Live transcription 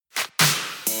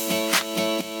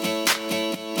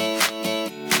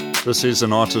This is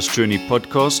an Artist Journey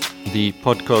podcast, the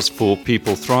podcast for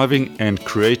people thriving and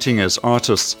creating as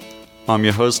artists. I'm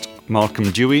your host,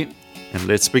 Malcolm Dewey, and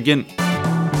let's begin.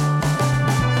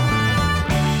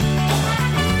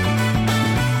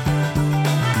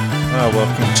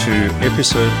 Welcome to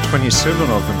episode 27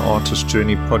 of an Artist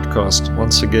Journey podcast.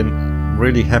 Once again,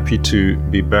 really happy to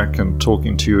be back and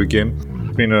talking to you again.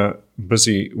 It's been a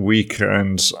busy week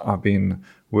and I've been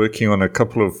working on a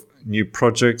couple of new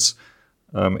projects.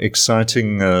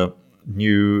 Exciting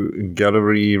new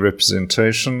gallery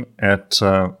representation at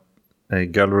a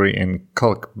gallery in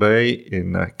Kalk Bay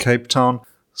in Cape Town.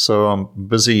 So I'm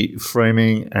busy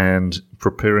framing and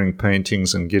preparing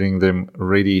paintings and getting them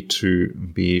ready to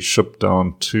be shipped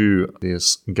down to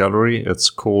this gallery. It's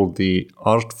called the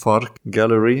Aardvark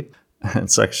Gallery.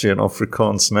 It's actually an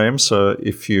Afrikaans name, so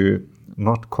if you're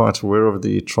not quite aware of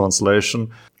the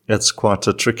translation, it's quite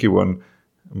a tricky one.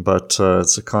 But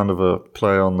it's a kind of a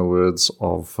play on the words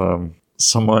of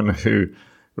someone who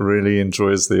really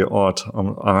enjoys their art.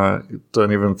 I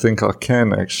don't even think I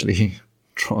can actually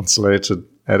translate it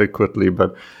adequately,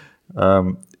 but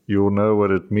you'll know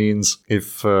what it means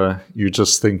if you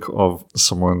just think of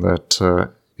someone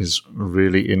that is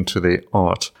really into their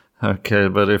art. Okay,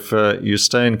 but if you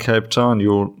stay in Cape Town,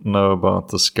 you'll know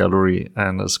about this gallery,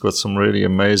 and it's got some really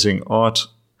amazing art.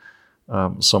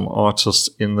 Some artists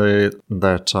in there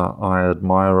that I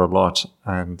admire a lot,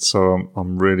 and so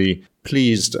I'm really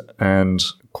pleased and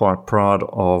quite proud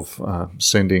of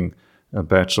sending a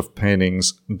batch of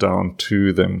paintings down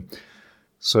to them.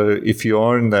 So if you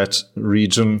are in that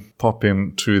region, pop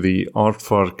in to the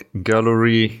Aardvark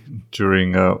Gallery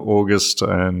during August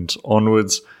and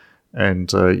onwards, and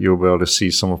you'll be able to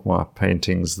see some of my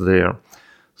paintings there.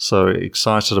 So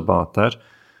excited about that.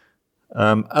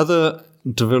 Other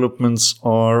developments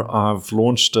are I've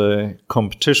launched a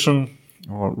competition,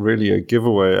 or really a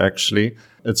giveaway actually.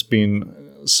 It's been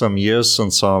some years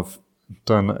since I've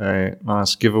done a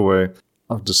nice giveaway.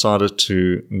 I've decided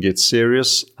to get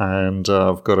serious, and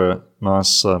I've got a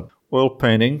nice oil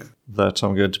painting that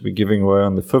I'm going to be giving away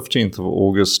on the 15th of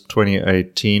August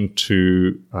 2018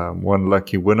 to one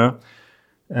lucky winner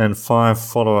and 5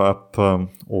 follow-up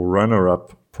or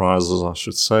runner-up prizes, I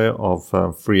should say,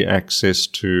 of free access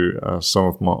to some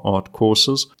of my art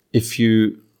courses. If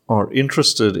you are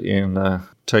interested in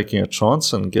taking a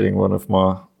chance and getting one of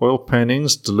my oil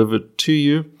paintings delivered to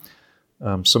you,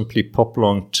 simply pop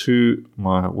along to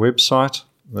my website.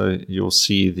 You'll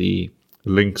see the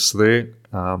links there.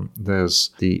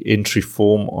 There's the entry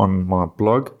form on my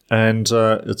blog, and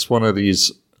it's one of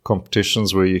these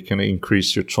competitions where you can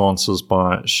increase your chances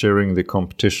by sharing the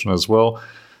competition as well.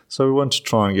 So we want to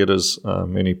try and get as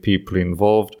many people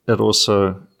involved. It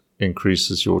also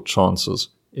increases your chances.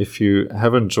 If you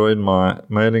haven't joined my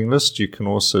mailing list, you can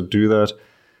also do that.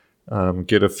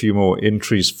 Get a few more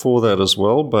entries for that as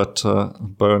well, but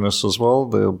bonus as well.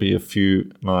 There'll be a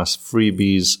few nice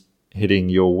freebies heading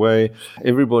your way.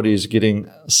 Everybody is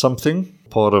getting something,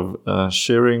 part of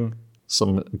sharing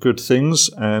some good things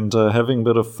and having a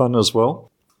bit of fun as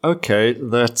well. Okay,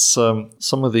 that's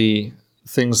some of the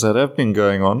things that have been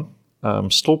going on.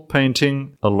 Still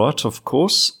painting a lot, of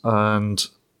course, and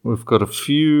we've got a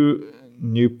few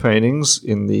new paintings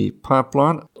in the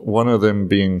pipeline. One of them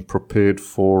being prepared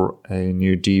for a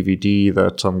new DVD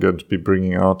that I'm going to be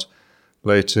bringing out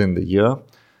later in the year,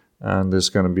 and there's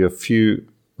going to be a few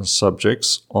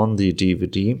subjects on the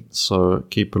DVD, so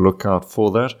keep a lookout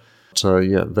for that.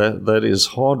 That is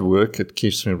hard work. It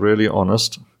keeps me really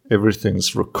honest.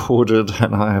 Everything's recorded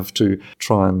and I have to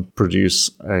try and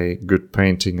produce a good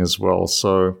painting as well.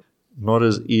 So not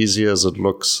as easy as it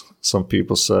looks. Some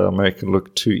people say I make it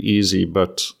look too easy,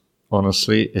 but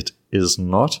honestly, it is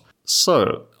not.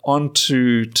 So on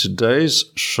to today's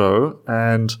show.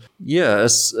 And a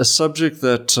subject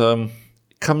that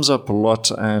comes up a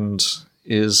lot and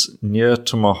is near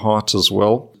to my heart as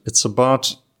well. It's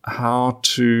about how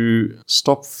to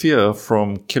stop fear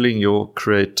from killing your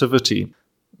creativity.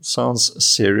 Sounds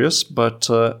serious, but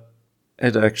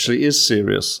it actually is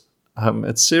serious.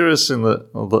 It's serious in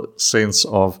the sense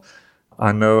of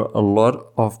I know a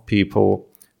lot of people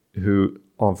who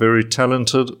are very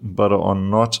talented but are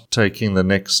not taking the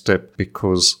next step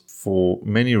because for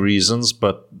many reasons,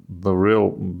 but the real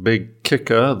big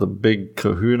kicker, the big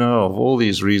kahuna of all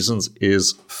these reasons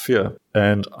is fear.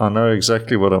 And I know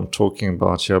exactly what I'm talking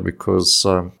about here because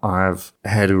I've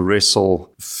had to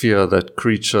wrestle fear, that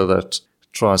creature that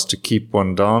tries to keep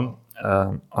one down.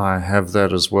 I have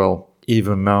that as well.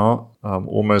 Even now,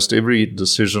 almost every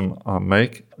decision I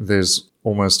make, there's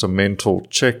almost a mental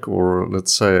check or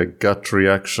let's say a gut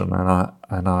reaction,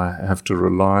 and I have to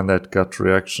rely on that gut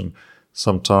reaction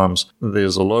Sometimes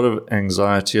there's a lot of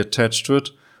anxiety attached to it,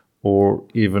 or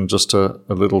even just a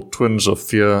little twinge of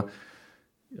fear.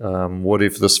 What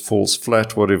if this falls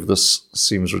flat? What if this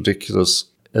seems ridiculous?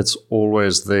 It's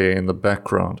always there in the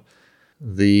background.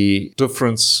 The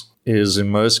difference is, in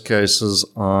most cases,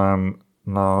 I'm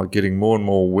now getting more and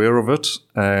more aware of it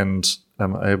and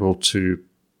am able to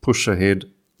push ahead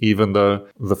even though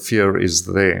the fear is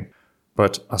there.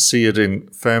 But I see it in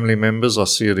family members, I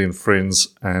see it in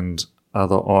friends and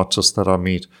other artists that I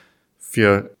meet.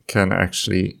 Fear can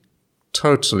actually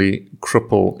totally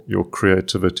cripple your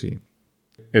creativity.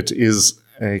 It is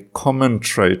a common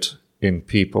trait in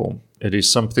people. It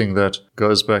is something that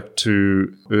goes back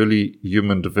to early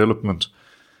human development.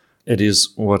 It is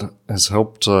what has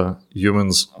helped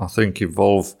humans, I think,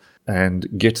 evolve and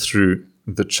get through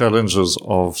the challenges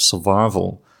of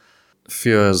survival.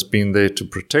 Fear has been there to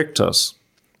protect us.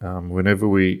 Whenever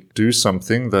we do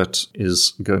something that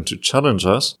is going to challenge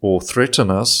us or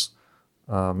threaten us,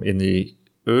 in the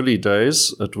early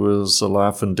days, it was a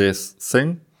life and death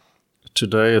thing.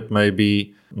 Today, it may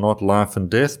be not life and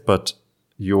death, but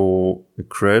your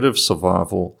creative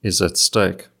survival is at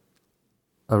stake.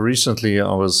 Recently,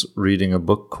 I was reading a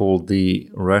book called The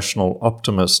Rational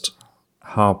Optimist,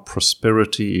 How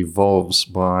Prosperity Evolves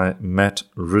by Matt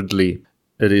Ridley.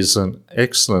 It is an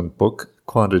excellent book,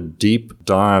 quite a deep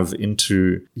dive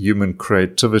into human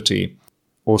creativity,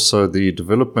 also the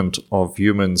development of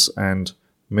humans, and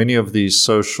many of these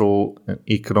social, and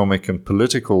economic, and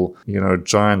political,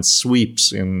 giant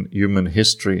sweeps in human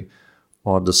history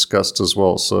are discussed as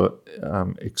well. So,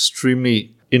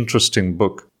 extremely interesting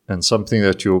book and something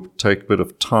that you'll take a bit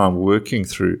of time working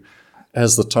through.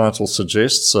 As the title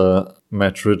suggests,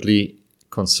 Matt Ridley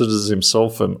considers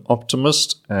himself an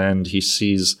optimist, and he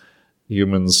sees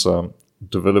humans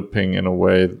developing in a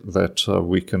way that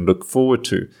we can look forward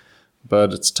to.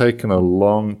 But it's taken a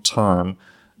long time,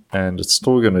 and it's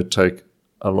still going to take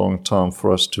a long time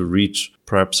for us to reach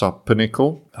perhaps our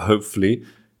pinnacle, hopefully.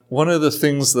 One of the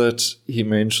things that he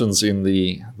mentions in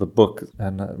the book,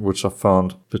 and which I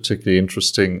found particularly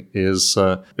interesting, is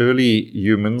early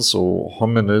humans or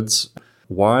hominids.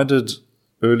 Why did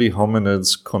early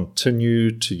hominids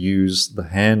continue to use the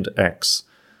hand axe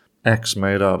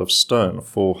made out of stone,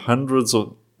 for hundreds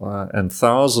of and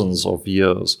thousands of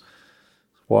years?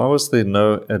 Why was there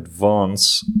no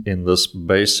advance in this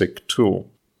basic tool?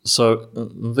 So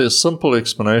the simple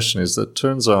explanation is that it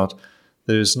turns out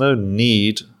there was no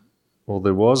need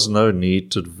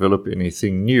to develop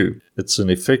anything new. It's an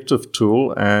effective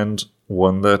tool, and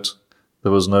one that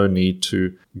there was no need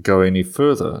to go any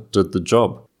further, did the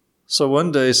job. So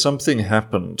one day something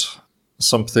happened,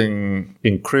 something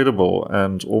incredible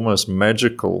and almost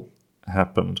magical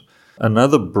happened.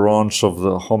 Another branch of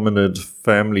the hominid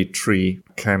family tree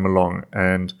came along,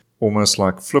 and almost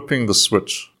like flipping the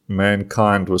switch,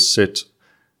 mankind was set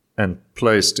and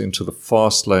placed into the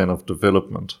fast lane of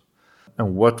development.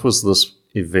 And what was this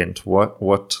event? What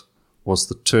was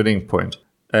the turning point?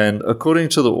 And according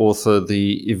to the author,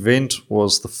 the event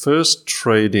was the first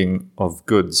trading of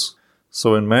goods.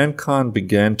 So when mankind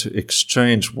began to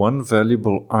exchange one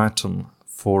valuable item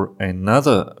for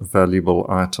another valuable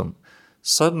item,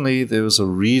 suddenly there was a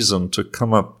reason to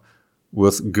come up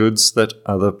with goods that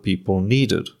other people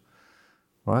needed.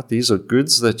 Right? These are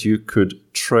goods that you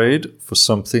could trade for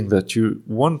something that you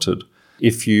wanted.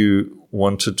 If you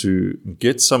wanted to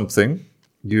get something,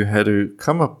 you had to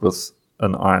come up with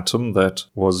an item that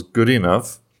was good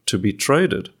enough to be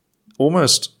traded.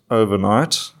 Almost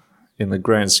overnight, in the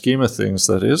grand scheme of things,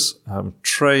 that is,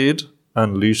 trade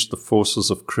unleashed the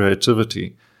forces of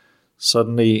creativity.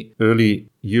 Suddenly, early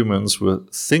humans were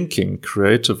thinking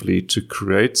creatively to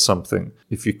create something.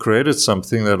 If you created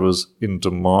something that was in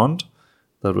demand,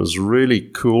 that was really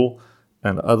cool,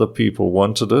 and other people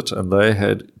wanted it, and they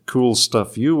had cool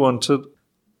stuff you wanted.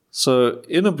 So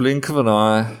in a blink of an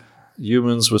eye,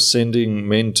 humans were sending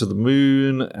men to the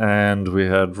moon, and we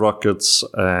had rockets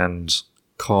and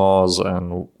cars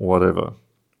and whatever.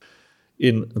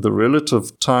 In the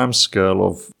relative time scale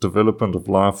of development of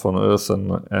life on Earth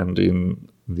and in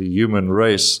the human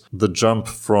race, the jump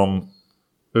from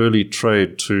early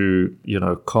trade to,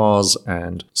 cars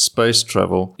and space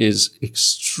travel is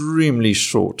extremely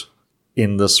short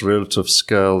in this relative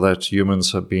scale that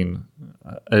humans have been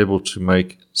able to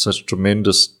make such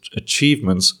tremendous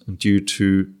achievements due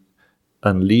to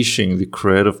unleashing the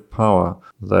creative power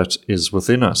that is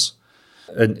within us.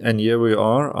 And here we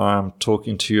are. I'm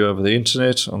talking to you over the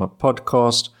internet on a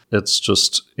podcast. It's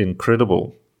just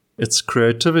incredible. It's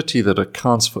creativity that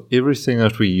accounts for everything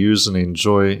that we use and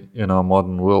enjoy in our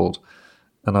modern world.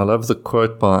 And I love the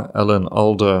quote by Alan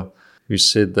Alda, who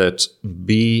said that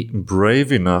be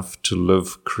brave enough to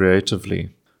live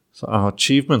creatively. So our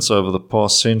achievements over the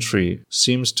past century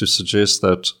seems to suggest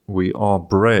that we are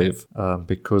brave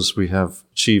because we have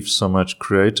achieved so much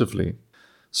creatively.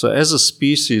 So as a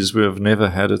species, we have never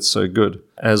had it so good.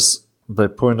 As they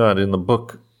point out in the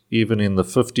book, even in the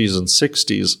 50s and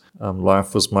 60s,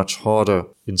 life was much harder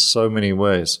in so many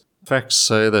ways. Facts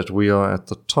say that we are at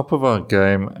the top of our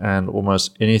game and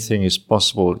almost anything is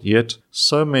possible, yet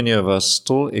so many of us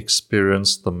still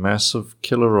experience the massive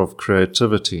killer of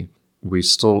creativity. We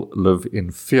still live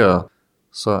in fear.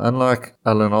 So unlike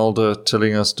Alan Alda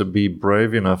telling us to be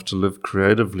brave enough to live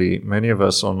creatively, many of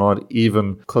us are not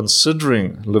even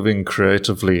considering living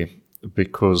creatively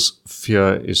because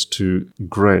fear is too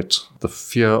great. The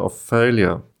fear of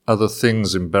failure, other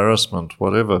things, embarrassment,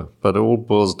 whatever, but it all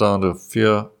boils down to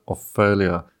fear of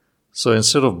failure. So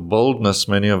instead of boldness,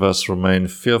 many of us remain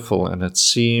fearful, and it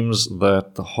seems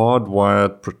that the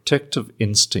hardwired protective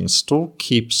instinct still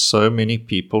keeps so many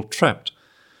people trapped.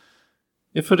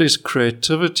 If it is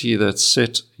creativity that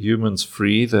set humans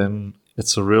free, then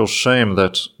it's a real shame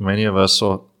that many of us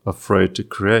are afraid to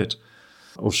create.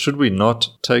 Or should we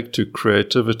not take to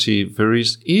creativity very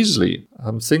easily?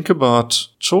 Think about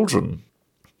children.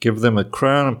 Give them a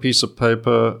crayon and piece of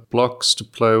paper, blocks to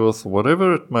play with,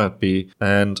 whatever it might be,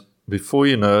 and before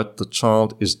you know it, the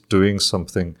child is doing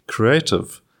something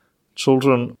creative.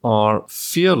 Children are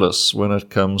fearless when it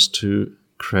comes to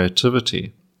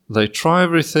creativity. They try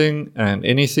everything and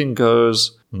anything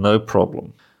goes, no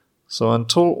problem. So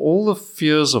until all the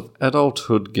fears of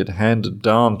adulthood get handed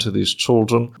down to these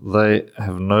children, they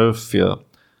have no fear.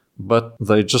 But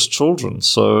they're just children,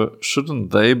 so shouldn't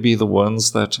they be the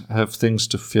ones that have things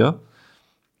to fear?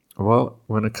 Well,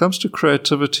 when it comes to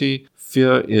creativity,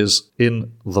 fear is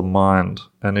in the mind.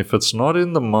 And if it's not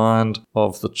in the mind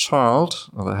of the child,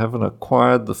 or they haven't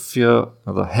acquired the fear,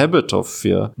 or the habit of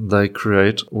fear, they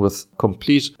create with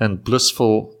complete and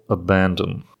blissful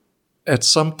abandon. At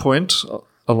some point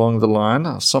along the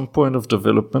line, some point of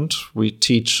development, we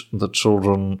teach the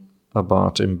children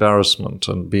about embarrassment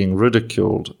and being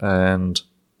ridiculed and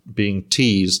being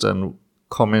teased, and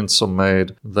comments are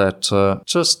made that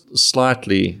just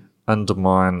slightly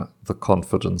undermine the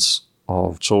confidence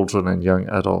of children and young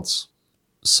adults.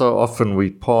 So often we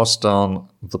pass down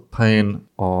the pain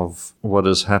of what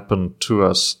has happened to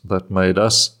us that made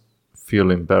us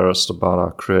feel embarrassed about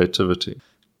our creativity.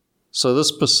 So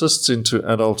this persists into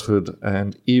adulthood,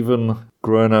 and even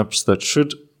grown-ups that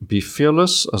should be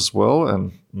fearless as well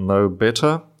and know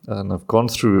better and have gone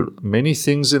through many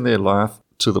things in their life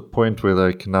to the point where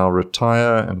they can now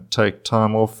retire and take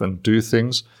time off and do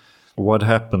things. What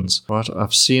happens? Right?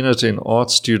 I've seen it in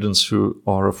art students who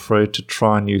are afraid to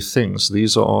try new things.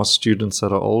 These are art students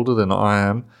that are older than I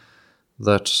am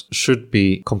that should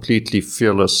be completely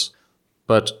fearless.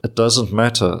 But it doesn't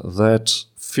matter. That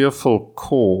fearful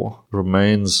core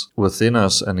remains within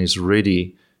us and is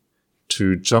ready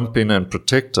to jump in and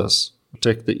protect us,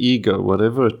 protect the ego,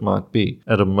 whatever it might be,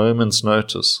 at a moment's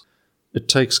notice. It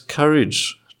takes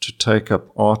courage to take up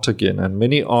art again, and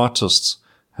many artists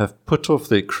have put off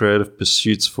their creative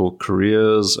pursuits for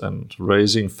careers and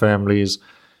raising families.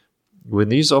 When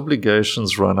these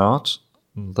obligations run out,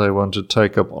 they want to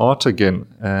take up art again,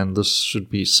 and this should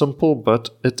be simple,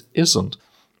 but it isn't.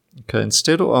 Okay,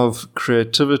 instead of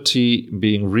creativity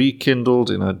being rekindled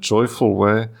in a joyful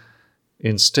way,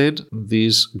 instead,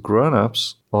 these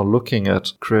grown-ups are looking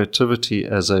at creativity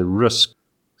as a risk.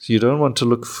 So you don't want to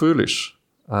look foolish.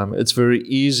 It's very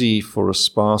easy for a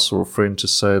spouse or a friend to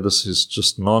say, this is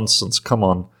just nonsense, come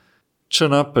on,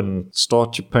 chin up and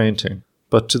start your painting.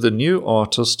 But to the new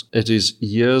artist, it is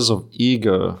years of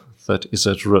ego that is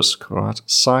at risk, right?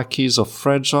 Psyches are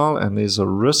fragile, and there's a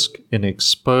risk in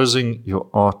exposing your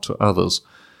art to others.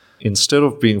 Instead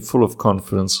of being full of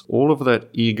confidence, all of that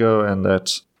ego and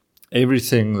that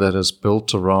everything that is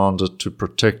built around it to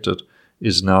protect it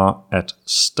is now at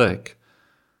stake.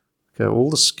 Okay, all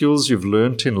the skills you've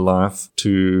learned in life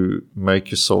to make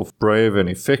yourself brave and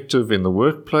effective in the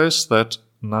workplace, that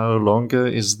no longer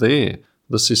is there.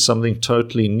 This is something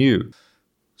totally new.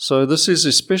 So this is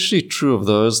especially true of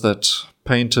those that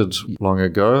painted long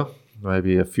ago,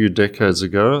 maybe a few decades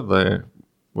ago. They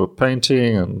were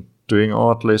painting and doing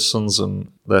art lessons,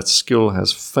 and that skill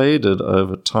has faded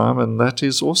over time, and that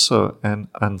is also an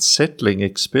unsettling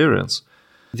experience.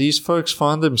 These folks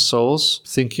find themselves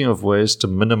thinking of ways to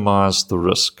minimize the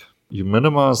risk. You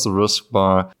minimize the risk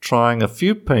by trying a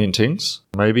few paintings.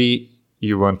 Maybe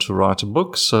you want to write a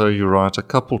book, so you write a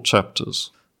couple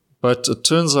chapters. But it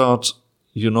turns out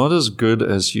you're not as good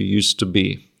as you used to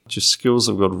be. Your skills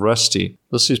have got rusty.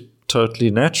 This is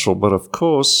totally natural, but of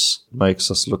course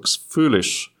makes us look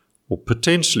foolish or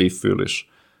potentially foolish.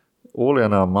 All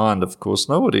in our mind, of course.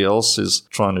 Nobody else is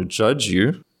trying to judge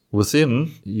you.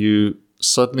 Within, you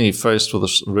suddenly faced with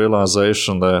this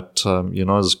realization that you're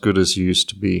not as good as you used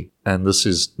to be, and this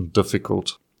is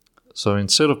difficult. So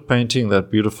instead of painting that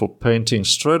beautiful painting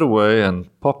straight away and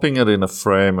popping it in a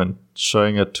frame and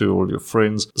showing it to all your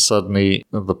friends, suddenly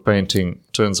the painting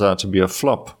turns out to be a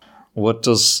flop. What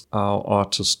does our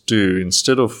artist do?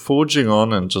 Instead of forging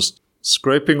on and just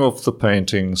scraping off the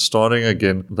painting, starting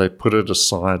again, they put it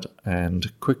aside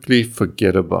and quickly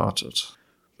forget about it.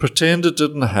 Pretend it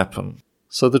didn't happen.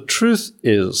 So the truth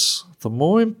is, the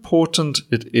more important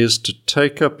it is to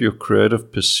take up your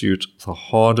creative pursuit, the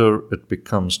harder it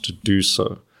becomes to do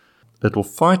so. It will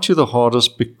fight you the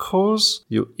hardest because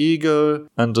your ego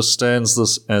understands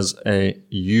this as a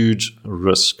huge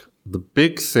risk. The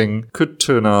big thing could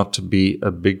turn out to be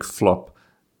a big flop,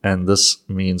 and this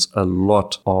means a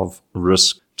lot of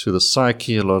risk to the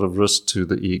psyche, a lot of risk to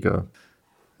the ego.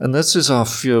 And this is how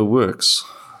fear works.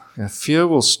 Fear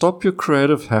will stop your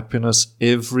creative happiness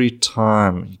every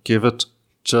time you give it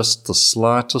just the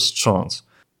slightest chance.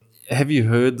 Have you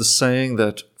heard the saying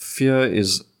that fear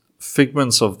is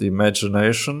figments of the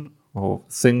imagination or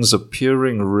things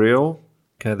appearing real?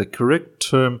 Okay, the correct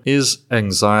term is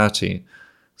anxiety,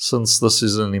 since this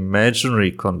is an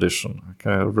imaginary condition.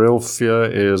 Okay, a real fear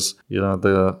is,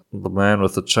 the man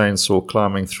with the chainsaw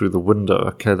climbing through the window.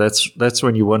 Okay, that's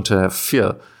when you want to have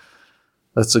fear.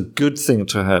 That's a good thing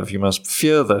to have. You must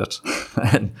fear that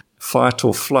and fight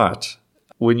or flight.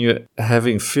 When you're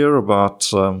having fear about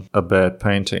a bad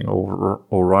painting or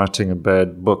writing a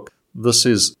bad book, this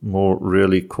is more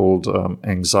really called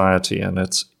anxiety, and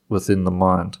it's within the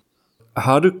mind.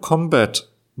 How to combat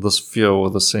this fear or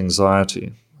this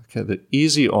anxiety? Okay, the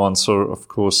easy answer, of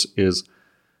course, is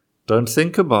don't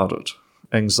think about it.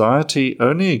 Anxiety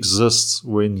only exists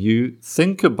when you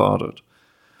think about it.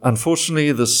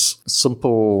 Unfortunately, this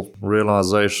simple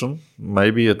realization,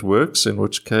 maybe it works, in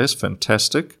which case,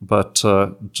 fantastic, but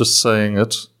just saying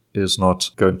it is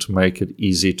not going to make it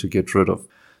easy to get rid of.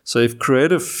 So if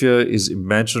creative fear is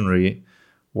imaginary,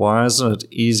 why isn't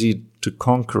it easy to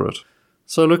conquer it?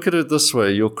 So look at it this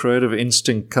way. Your creative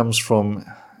instinct comes from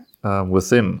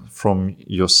within, from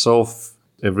yourself,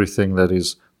 everything that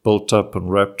is built up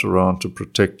and wrapped around to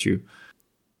protect you.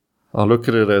 I look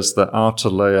at it as the outer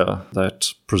layer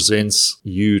that presents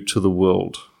you to the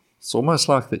world. It's almost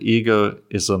like the ego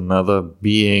is another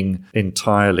being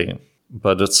entirely,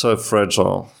 but it's so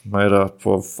fragile, made up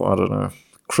of,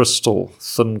 crystal,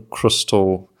 thin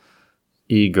crystal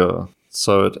ego.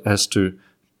 So it has to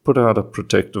put out a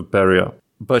protective barrier.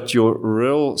 But your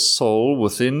real soul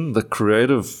within the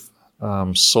creative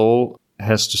soul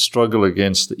has to struggle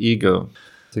against the ego.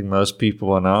 I think most people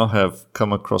by now have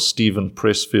come across Steven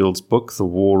Pressfield's book, The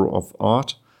War of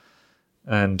Art,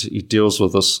 and he deals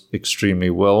with this extremely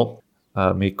well.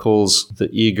 He calls the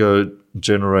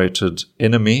ego-generated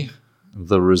enemy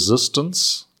the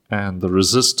resistance, and the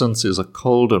resistance is a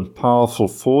cold and powerful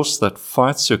force that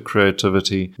fights your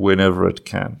creativity whenever it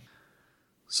can.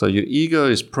 So your ego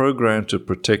is programmed to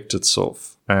protect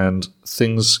itself, and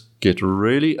things get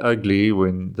really ugly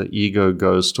when the ego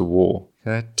goes to war.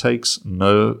 Okay, it takes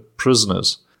no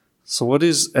prisoners. So what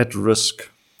is at risk?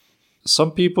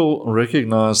 Some people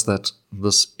recognize that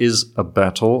this is a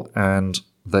battle and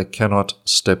they cannot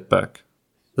step back.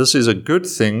 This is a good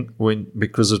thing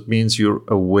because it means you're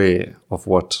aware of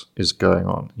what is going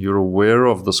on. You're aware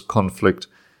of this conflict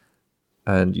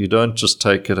and you don't just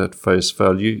take it at face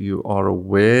value. You are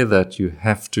aware that you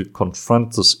have to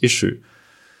confront this issue.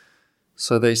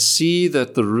 So they see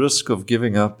that the risk of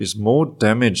giving up is more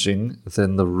damaging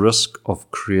than the risk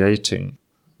of creating.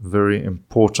 Very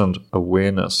important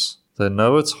awareness. They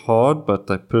know it's hard, but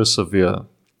they persevere.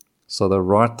 So they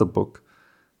write the book.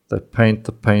 They paint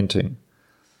the painting.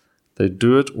 They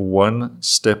do it one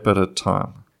step at a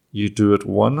time. You do it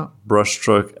one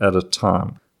brushstroke at a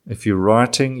time. If you're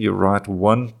writing, you write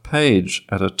one page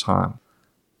at a time.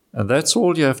 And that's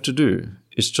all you have to do,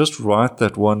 is just write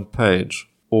that one page.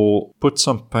 Or put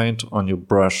some paint on your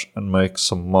brush and make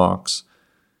some marks.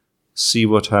 See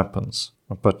what happens.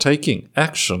 By taking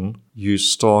action, you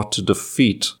start to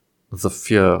defeat the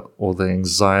fear or the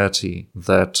anxiety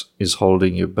that is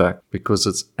holding you back, because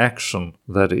it's action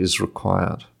that is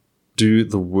required. Do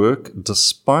the work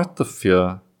despite the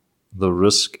fear, the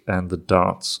risk, and the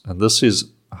doubts. And this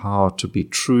is how to be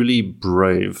truly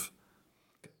brave.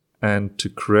 And to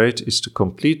create is to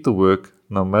complete the work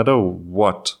no matter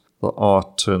what the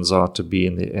art turns out to be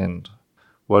in the end.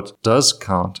 What does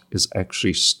count is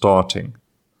actually starting.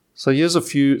 So here's a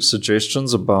few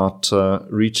suggestions about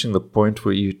reaching the point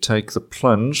where you take the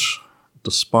plunge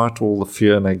despite all the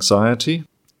fear and anxiety.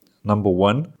 Number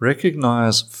 1,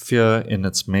 recognize fear in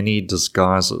its many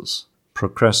disguises.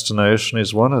 Procrastination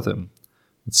is one of them.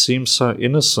 It seems so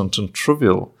innocent and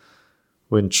trivial.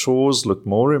 When chores look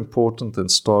more important than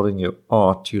starting your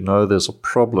art, you know there's a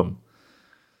problem.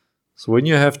 So when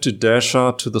you have to dash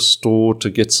out to the store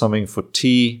to get something for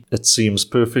tea, it seems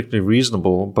perfectly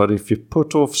reasonable, but if you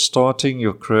put off starting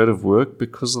your creative work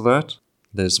because of that,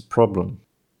 there's a problem.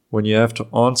 When you have to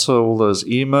answer all those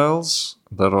emails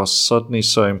that are suddenly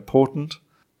so important,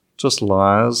 just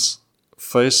lies.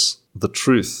 Face the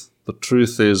truth. The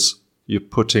truth is you're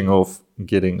putting off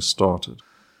getting started.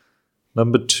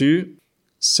 Number 2,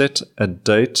 set a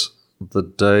date the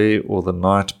day or the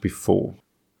night before.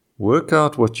 Work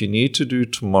out what you need to do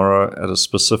tomorrow at a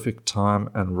specific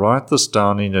time and write this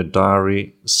down in your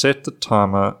diary, set the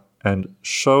timer, and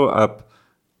show up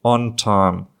on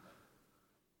time.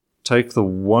 Take the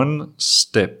one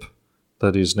step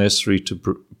that is necessary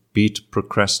to beat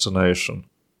procrastination.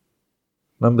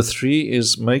 Number 3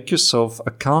 is make yourself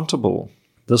accountable.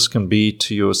 This can be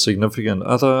to your significant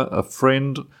other, a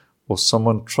friend, or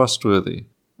someone trustworthy.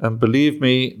 And believe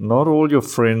me, not all your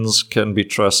friends can be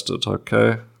trusted,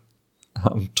 okay?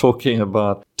 I'm talking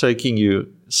about taking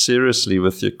you seriously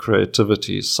with your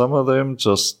creativity. Some of them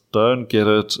just don't get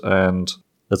it and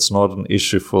it's not an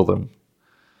issue for them.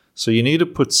 So you need to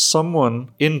put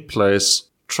someone in place,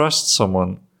 trust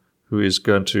someone who is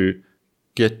going to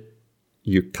get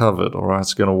you covered, all right?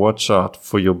 It's going to watch out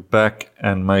for your back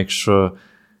and make sure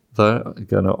they're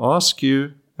going to ask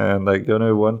you and they're going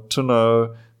to want to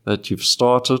know that you've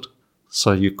started.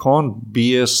 So you can't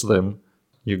BS them.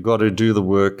 You've got to do the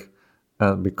work.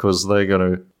 Because they're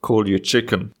going to call you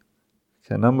chicken.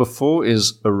 Okay, number 4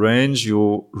 is arrange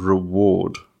your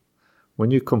reward.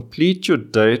 When you complete your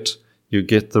date, you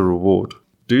get the reward.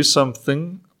 Do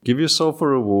something, give yourself a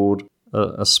reward,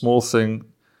 a small thing,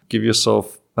 give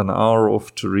yourself an hour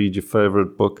off to read your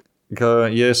favorite book. Go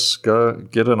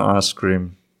get an ice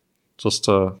cream. Just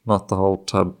not the whole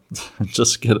tub.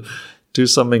 Just do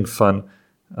something fun.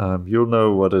 You'll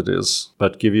know what it is,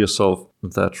 but give yourself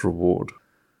that reward.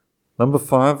 Number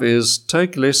 5 is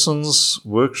take lessons,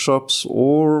 workshops,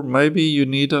 or maybe you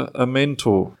need a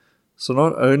mentor. So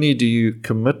not only do you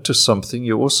commit to something,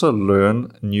 you also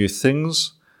learn new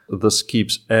things. This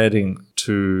keeps adding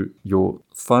to your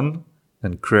fun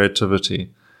and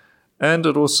creativity. And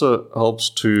it also helps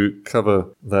to cover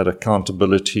that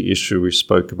accountability issue we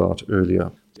spoke about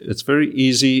earlier. It's very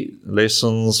easy.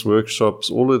 Lessons,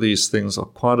 workshops, all of these things are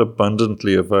quite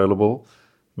abundantly available.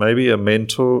 Maybe a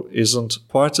mentor isn't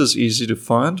quite as easy to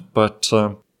find, but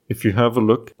if you have a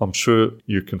look, I'm sure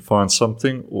you can find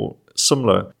something or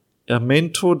similar. A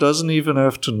mentor doesn't even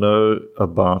have to know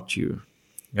about you.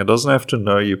 It doesn't have to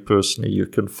know you personally. You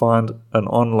can find an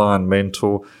online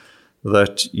mentor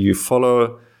that you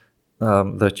follow,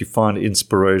 that you find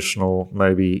inspirational.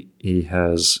 Maybe he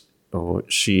has or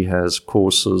she has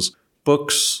courses,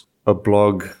 books, a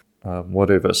blog,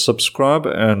 whatever. Subscribe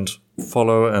and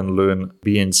follow and learn,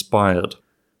 be inspired.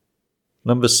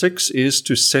 Number 6 is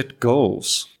to set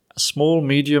goals. Small,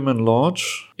 medium, and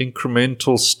large,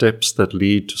 incremental steps that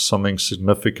lead to something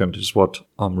significant is what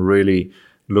I'm really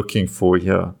looking for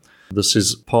here. This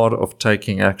is part of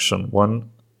taking action.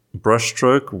 One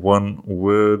brushstroke, one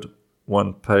word,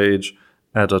 one page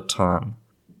at a time.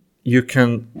 You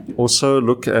can also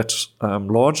look at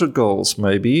larger goals,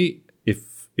 maybe,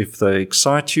 if they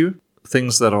excite you.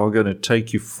 Things that are going to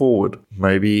take you forward,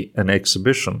 maybe an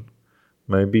exhibition,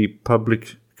 maybe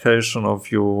publication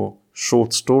of your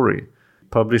short story,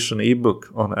 publish an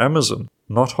ebook on Amazon.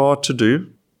 Not hard to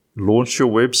do. Launch your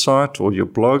website or your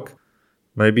blog.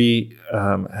 Maybe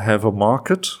have a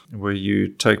market where you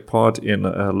take part in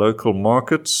a local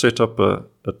market, set up a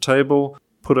table,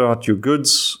 put out your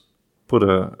goods, put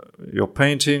your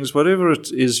paintings, whatever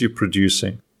it is you're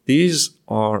producing. These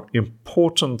are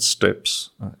important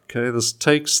steps. Okay, this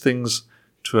takes things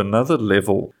to another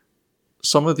level.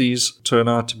 Some of these turn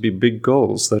out to be big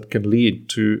goals that can lead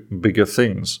to bigger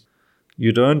things.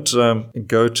 You don't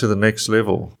go to the next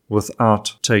level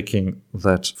without taking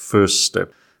that first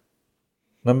step.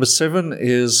 Number 7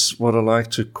 is what I like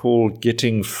to call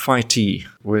getting fighty.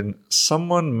 When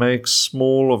someone makes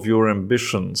small of your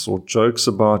ambitions or jokes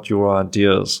about your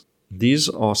ideas, these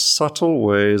are subtle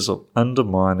ways of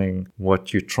undermining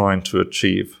what you're trying to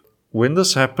achieve. When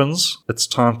this happens, it's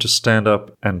time to stand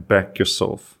up and back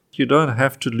yourself. You don't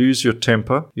have to lose your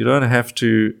temper. You don't have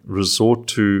to resort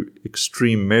to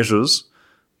extreme measures,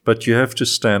 but you have to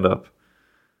stand up.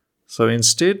 So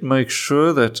instead, make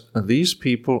sure that these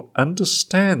people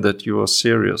understand that you are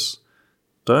serious.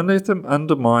 Don't let them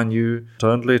undermine you.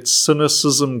 Don't let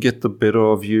cynicism get the better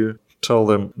of you. Tell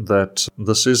them that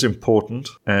this is important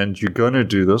and you're going to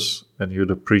do this, and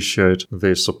you'd appreciate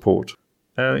their support.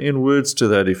 And in words to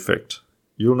that effect,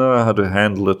 you'll know how to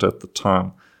handle it at the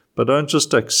time, but don't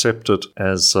just accept it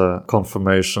as a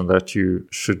confirmation that you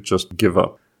should just give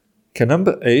up. Okay,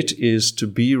 number 8 is to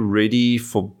be ready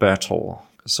for battle.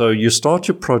 So you start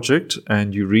your project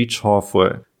and you reach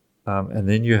halfway, and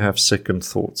then you have second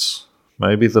thoughts.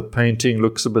 Maybe the painting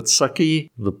looks a bit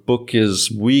sucky, the book is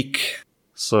weak,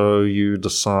 so you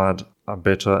decide, I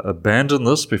better abandon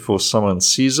this before someone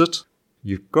sees it.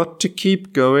 You've got to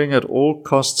keep going at all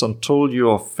costs until you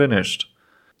are finished.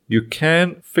 You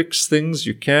can fix things,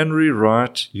 you can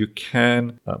rewrite, you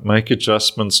can make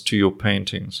adjustments to your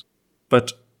paintings.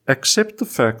 But accept the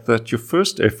fact that your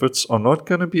first efforts are not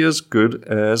going to be as good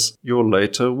as your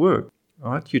later work.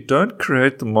 Right? You don't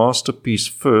create the masterpiece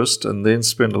first and then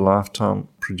spend a lifetime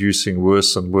producing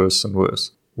worse and worse and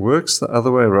worse. Works the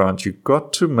other way around. You've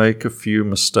got to make a few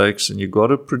mistakes and you've got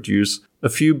to produce a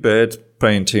few bad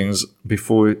paintings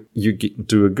before you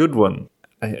do a good one.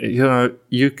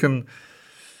 You can,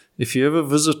 if you ever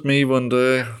visit me one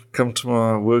day, come to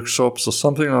my workshops or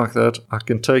something like that, I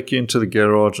can take you into the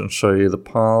garage and show you the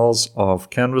piles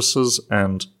of canvases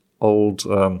and old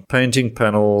painting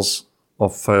panels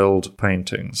of failed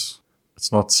paintings.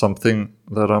 It's not something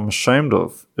that I'm ashamed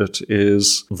of. It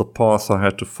is the path I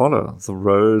had to follow, the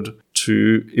road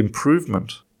to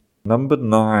improvement. Number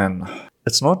 9,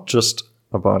 it's not just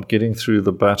about getting through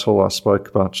the battle I spoke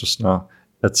about just now.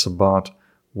 It's about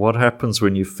what happens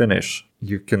when you finish.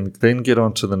 You can then get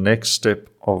on to the next step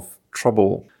of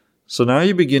trouble. So now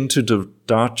you begin to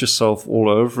doubt yourself all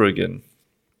over again.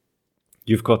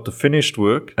 You've got the finished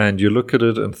work and you look at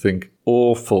it and think,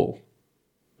 awful.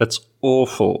 It's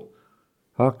awful.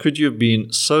 How could you have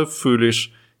been so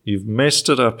foolish? You've messed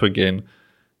it up again.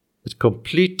 It's a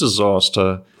complete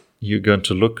disaster. You're going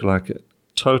to look like a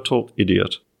total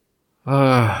idiot.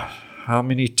 How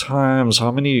many times,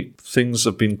 how many things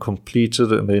have been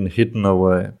completed and then hidden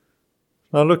away?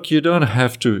 Now look, you don't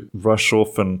have to rush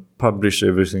off and publish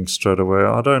everything straight away.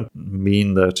 I don't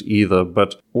mean that either,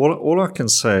 but all I can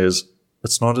say is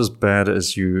it's not as bad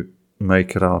as you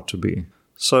make it out to be.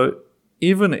 So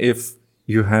even if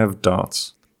you have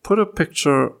doubts, put a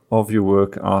picture of your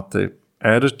work out there,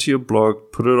 add it to your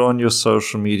blog, put it on your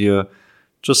social media,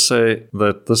 just say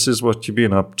that this is what you've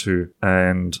been up to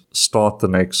and start the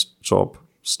next job.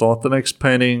 Start the next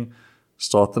painting,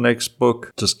 start the next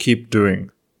book, just keep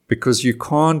doing. Because you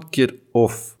can't get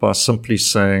off by simply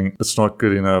saying it's not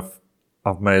good enough,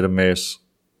 I've made a mess,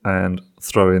 and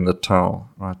throw in the towel.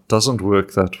 Right? It doesn't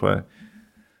work that way.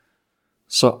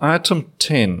 So item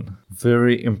 10,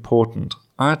 very important.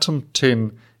 Item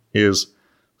 10 is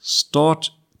start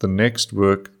the next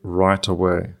work right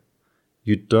away.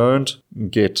 You don't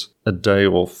get a day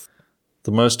off.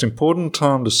 The most important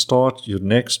time to start your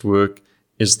next work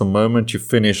is the moment you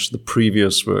finish the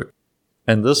previous work.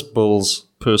 And this builds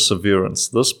perseverance.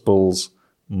 This builds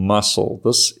muscle.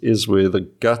 This is where the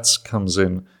guts comes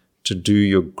in to do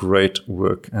your great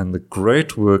work. And the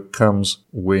great work comes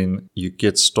when you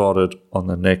get started on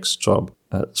the next job.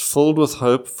 It's filled with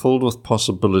hope, filled with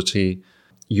possibility.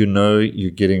 You know you're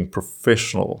getting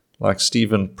professional. Like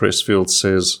Stephen Pressfield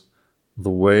says, the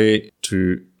way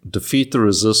to defeat the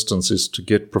resistance is to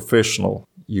get professional.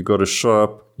 You got to show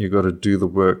up, you got to do the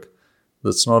work.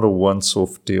 That's not a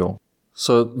once-off deal.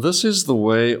 So this is the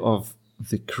way of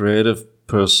the creative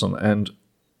person, and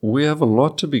we have a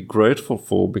lot to be grateful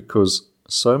for because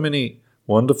so many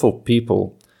wonderful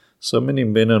people, so many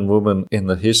men and women in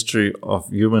the history of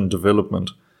human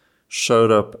development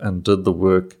showed up and did the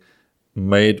work,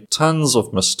 made tons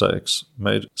of mistakes,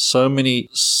 made so many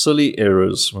silly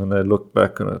errors when they look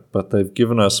back on it, but they've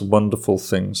given us wonderful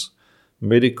things,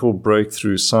 medical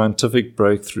breakthroughs, scientific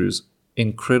breakthroughs,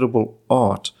 incredible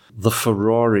art, the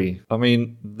Ferrari. I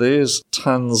mean, there's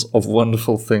tons of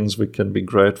wonderful things we can be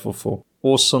grateful for.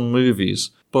 Awesome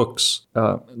movies, books,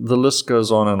 the list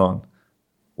goes on and on.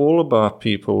 All about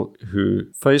people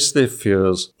who faced their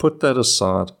fears, put that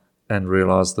aside, and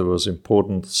realized there was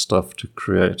important stuff to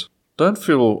create. Don't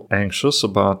feel anxious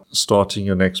about starting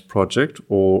your next project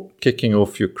or kicking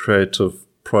off your creative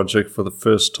project for the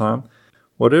first time.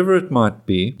 Whatever it might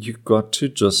be, you've got to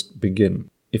just begin.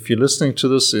 If you're listening to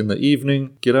this in the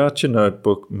evening, get out your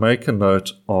notebook, make a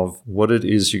note of what it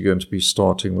is you're going to be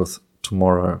starting with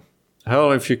tomorrow.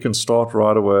 Hell, if you can start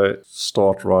right away,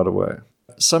 start right away.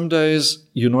 Some days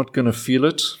you're not going to feel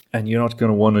it and you're not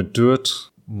going to want to do it.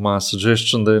 My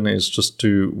suggestion then is just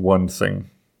do one thing.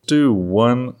 Do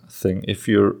one thing. If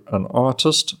you're an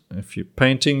artist, if your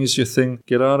painting is your thing,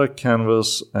 get out a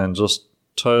canvas and just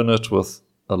tone it with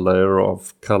a layer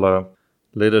of color.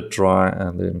 Let it dry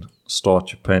and then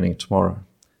start your painting tomorrow.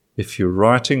 If you're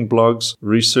writing blogs,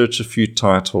 research a few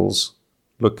titles,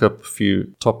 look up a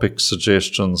few topic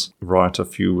suggestions, write a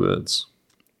few words.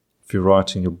 If you're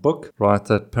writing your book, write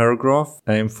that paragraph,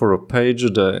 aim for a page a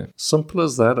day. Simple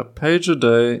as that, a page a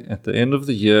day. At the end of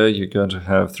the year, you're going to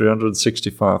have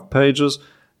 365 pages,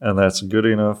 and that's good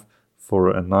enough for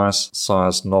a nice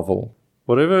sized novel.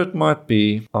 Whatever it might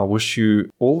be, I wish you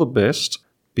all the best.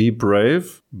 Be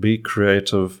brave, be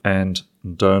creative, and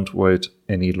don't wait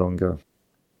any longer.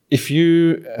 If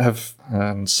you have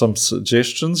some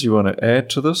suggestions you want to add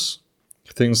to this,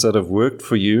 things that have worked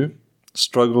for you,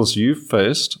 struggles you've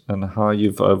faced and how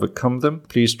you've overcome them,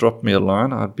 please drop me a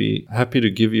line. I'd be happy to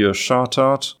give you a shout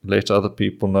out, let other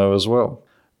people know as well.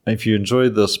 If you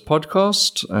enjoyed this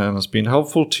podcast and it's been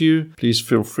helpful to you, please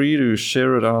feel free to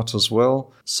share it out as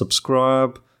well.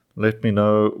 Subscribe, let me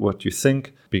know what you think.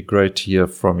 It'd be great to hear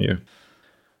from you.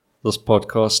 This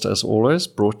podcast, as always,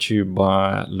 brought to you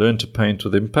by Learn to Paint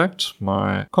with Impact,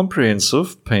 my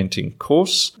comprehensive painting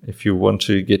course. If you want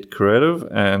to get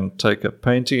creative and take up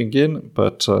painting again,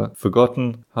 but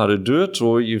forgotten how to do it,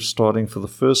 or you're starting for the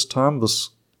first time, this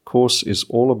course is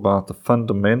all about the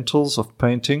fundamentals of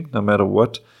painting. No matter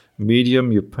what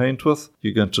medium you paint with,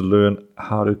 you're going to learn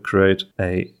how to create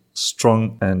a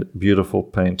strong and beautiful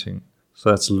painting. So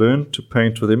that's Learn to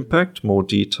Paint with Impact. More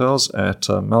details at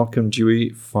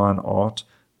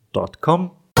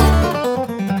malcolmdeweyfineart.com.